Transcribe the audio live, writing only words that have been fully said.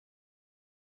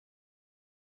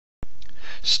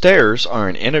Stairs are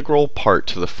an integral part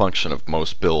to the function of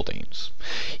most buildings.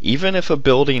 Even if a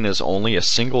building is only a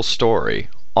single story,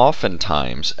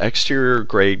 oftentimes exterior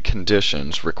grade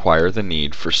conditions require the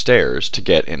need for stairs to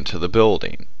get into the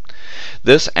building.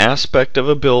 This aspect of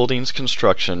a building's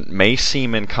construction may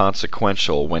seem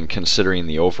inconsequential when considering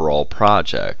the overall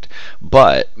project,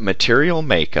 but material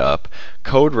makeup,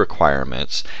 code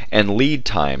requirements, and lead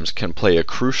times can play a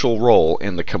crucial role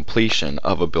in the completion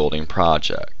of a building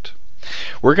project.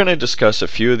 We're going to discuss a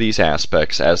few of these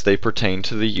aspects as they pertain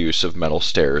to the use of metal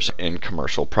stairs in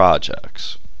commercial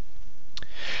projects.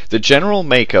 The general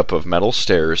makeup of metal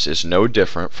stairs is no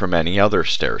different from any other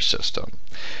stair system.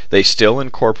 They still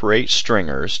incorporate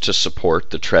stringers to support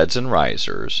the treads and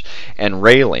risers, and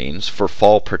railings for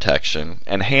fall protection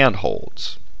and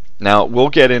handholds. Now, we'll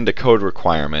get into code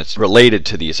requirements related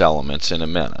to these elements in a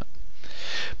minute.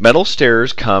 Metal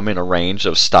stairs come in a range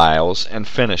of styles and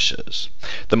finishes,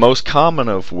 the most common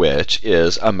of which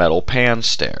is a metal pan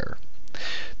stair.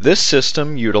 This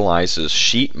system utilizes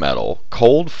sheet metal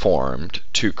cold formed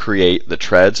to create the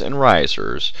treads and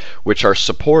risers, which are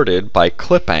supported by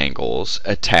clip angles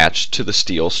attached to the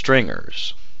steel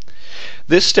stringers.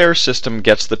 This stair system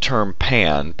gets the term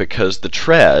pan because the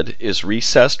tread is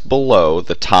recessed below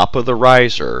the top of the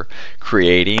riser,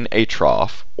 creating a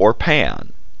trough or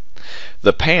pan.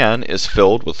 The pan is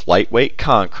filled with lightweight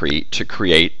concrete to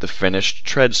create the finished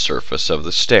tread surface of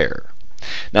the stair.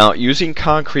 Now, using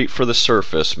concrete for the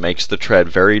surface makes the tread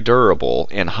very durable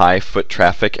in high foot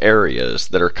traffic areas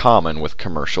that are common with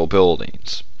commercial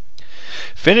buildings.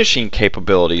 Finishing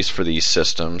capabilities for these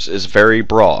systems is very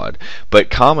broad,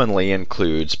 but commonly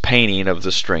includes painting of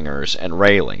the stringers and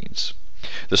railings.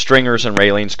 The stringers and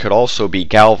railings could also be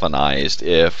galvanized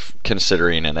if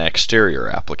considering an exterior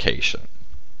application.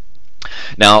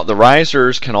 Now, the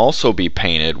risers can also be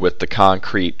painted with the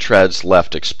concrete treads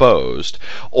left exposed,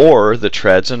 or the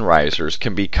treads and risers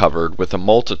can be covered with a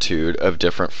multitude of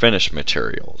different finish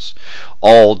materials,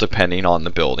 all depending on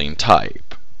the building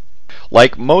type.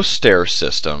 Like most stair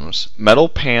systems, metal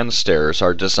pan stairs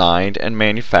are designed and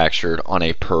manufactured on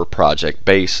a per-project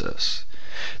basis.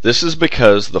 This is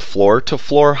because the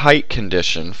floor-to-floor height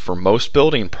condition for most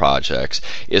building projects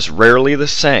is rarely the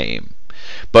same.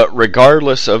 But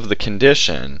regardless of the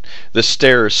condition, the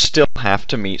stairs still have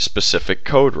to meet specific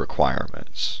code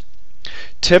requirements.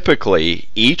 Typically,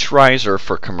 each riser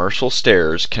for commercial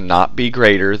stairs cannot be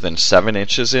greater than 7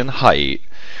 inches in height,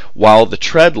 while the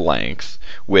tread length,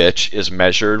 which is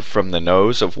measured from the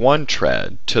nose of one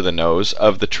tread to the nose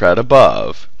of the tread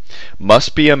above,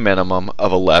 must be a minimum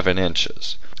of 11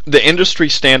 inches. The industry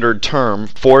standard term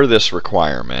for this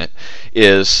requirement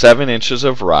is 7 inches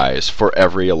of rise for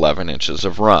every 11 inches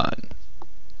of run.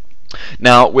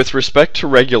 Now, with respect to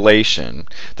regulation,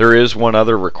 there is one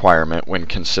other requirement when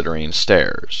considering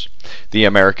stairs: the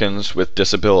Americans with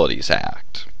Disabilities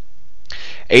Act.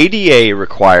 ADA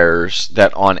requires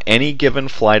that on any given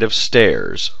flight of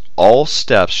stairs, all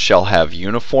steps shall have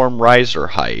uniform riser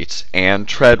heights and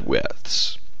tread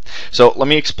widths. So let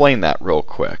me explain that real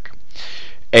quick.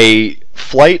 A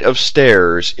flight of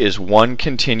stairs is one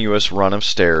continuous run of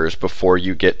stairs before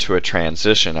you get to a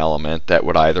transition element that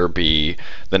would either be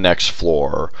the next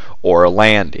floor or a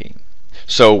landing.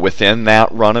 So within that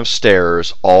run of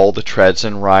stairs, all the treads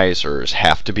and risers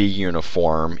have to be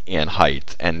uniform in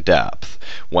height and depth.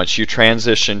 Once you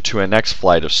transition to a next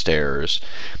flight of stairs,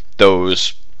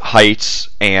 those heights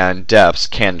and depths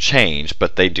can change,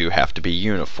 but they do have to be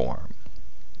uniform.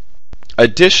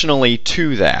 Additionally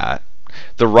to that,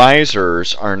 the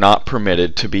risers are not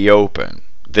permitted to be open.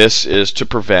 This is to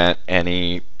prevent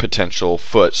any potential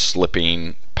foot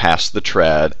slipping past the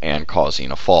tread and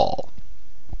causing a fall.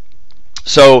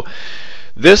 So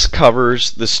this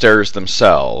covers the stairs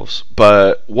themselves,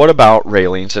 but what about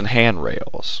railings and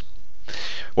handrails?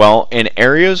 Well, in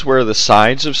areas where the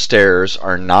sides of stairs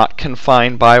are not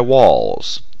confined by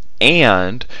walls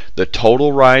and the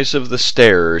total rise of the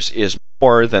stairs is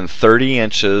more than 30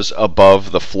 inches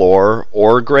above the floor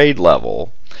or grade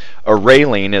level, a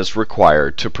railing is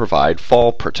required to provide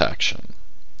fall protection.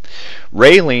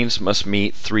 Railings must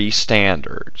meet 3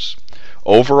 standards: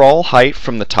 overall height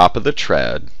from the top of the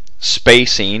tread,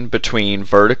 spacing between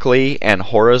vertically and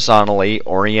horizontally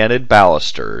oriented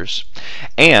balusters,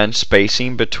 and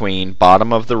spacing between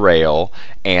bottom of the rail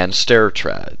and stair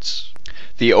treads.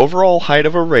 The overall height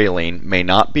of a railing may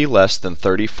not be less than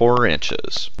 34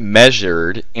 inches,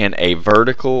 measured in a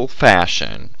vertical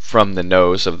fashion from the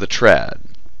nose of the tread.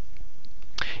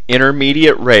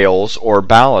 Intermediate rails or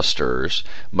balusters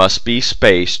must be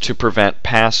spaced to prevent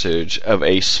passage of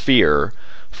a sphere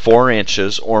 4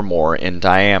 inches or more in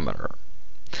diameter.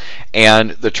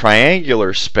 And the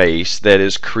triangular space that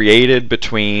is created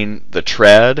between the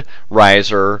tread,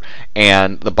 riser,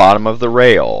 and the bottom of the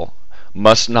rail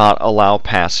must not allow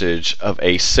passage of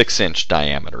a 6-inch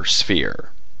diameter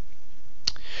sphere.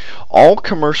 All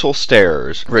commercial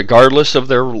stairs, regardless of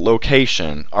their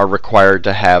location, are required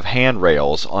to have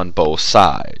handrails on both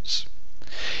sides.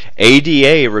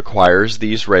 ADA requires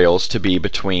these rails to be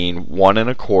between 1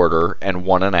 1/4 and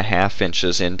 1 1/2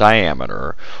 inches in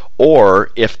diameter,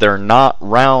 or if they're not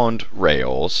round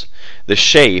rails, the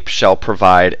shape shall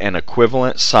provide an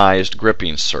equivalent sized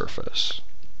gripping surface.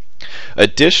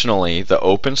 Additionally, the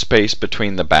open space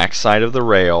between the backside of the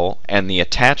rail and the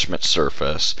attachment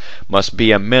surface must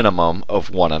be a minimum of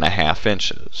 1 1/2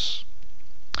 inches.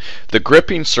 The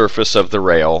gripping surface of the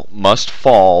rail must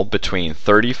fall between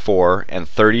 34 and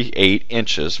 38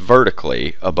 inches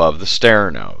vertically above the stair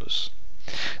nose.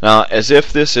 Now, as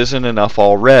if this isn't enough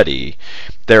already,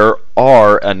 there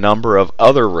are a number of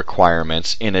other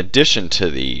requirements in addition to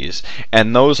these,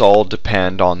 and those all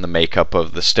depend on the makeup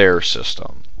of the stair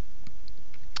system.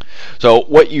 So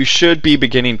what you should be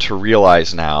beginning to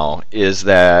realize now is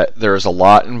that there's a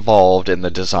lot involved in the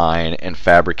design and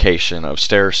fabrication of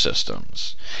stair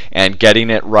systems, and getting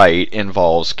it right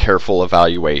involves careful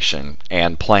evaluation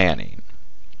and planning.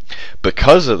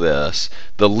 Because of this,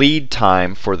 the lead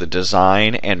time for the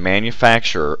design and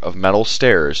manufacture of metal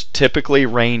stairs typically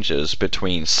ranges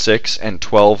between 6 and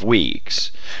 12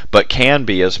 weeks, but can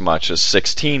be as much as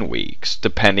 16 weeks,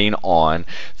 depending on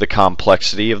the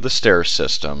complexity of the stair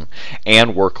system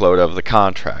and workload of the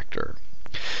contractor.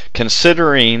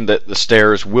 Considering that the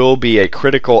stairs will be a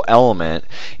critical element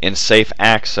in safe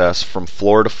access from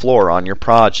floor to floor on your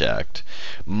project,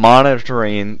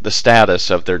 monitoring the status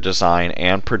of their design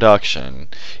and production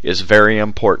is very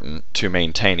important to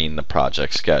maintaining the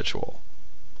project schedule.